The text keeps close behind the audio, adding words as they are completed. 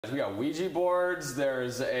We got Ouija boards.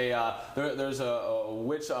 There's a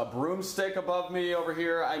broomstick above me over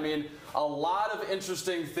here. I mean, a lot of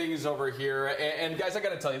interesting things over here. And guys, I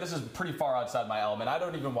got to tell you, this is pretty far outside my element. I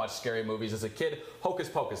don't even watch scary movies. As a kid, Hocus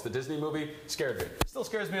Pocus, the Disney movie, scared me. Still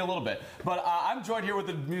scares me a little bit. But I'm joined here with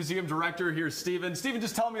the museum director here, Steven. Steven,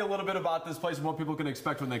 just tell me a little bit about this place and what people can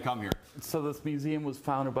expect when they come here. So this museum was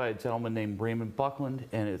founded by a gentleman named Raymond Buckland,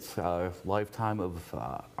 and it's a lifetime of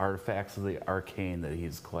artifacts of the arcane that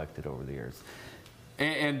he's collected over the years.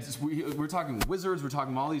 And we're talking wizards, we're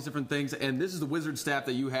talking all these different things, and this is the wizard staff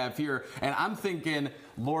that you have here, and I'm thinking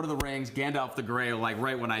Lord of the Rings, Gandalf the Grey, like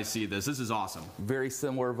right when I see this. This is awesome. Very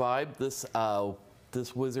similar vibe.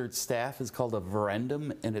 This wizard staff is called a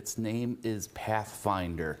verendum, and its name is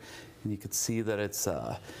Pathfinder. And you can see that it's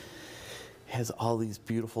has all these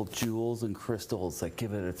beautiful jewels and crystals that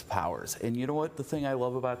give it its powers. And you know what? The thing I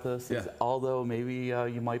love about this is, although maybe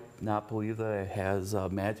you might not believe that it has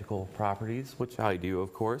magical properties, which I do,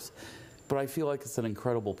 of course, but I feel like it's an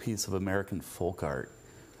incredible piece of American folk art.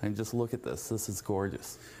 And just look at this. This is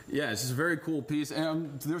gorgeous. Yeah, it's just a very cool piece.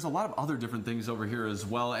 And there's a lot of other different things over here as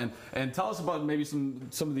well. And tell us about maybe some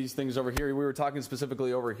of these things over here. We were talking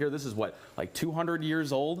specifically over here. This is what, like 200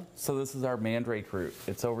 years old? So this is our mandrake root.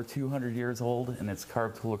 It's over 200 years old, and it's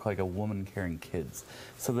carved to look like a woman carrying kids.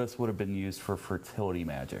 So this would have been used for fertility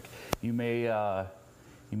magic. You may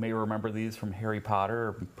remember these from Harry Potter,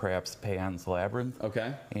 or perhaps Pan's Labyrinth.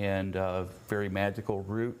 Okay. And very magical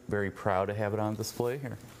root. Very proud to have it on display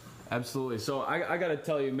here. Absolutely. So I got to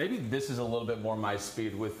tell you, maybe this is a little bit more my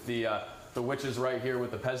speed with the witches right here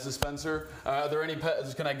with the Pez dispenser. Are there any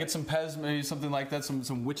Pez? Can I get some Pez? Maybe something like that.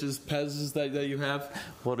 Some witches Pez's that you have.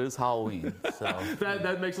 Well, it is Halloween, so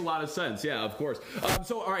that makes a lot of sense. Yeah, of course.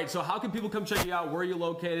 So all right. So how can people come check you out? Where are you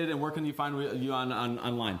located, and where can you find you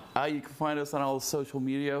online? You can find us on all the social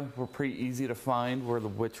media. We're pretty easy to find. We're the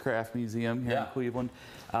Witchcraft Museum here in Cleveland.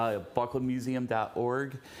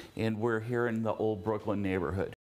 Bucklandmuseum.org, and we're here in the old Brooklyn neighborhood.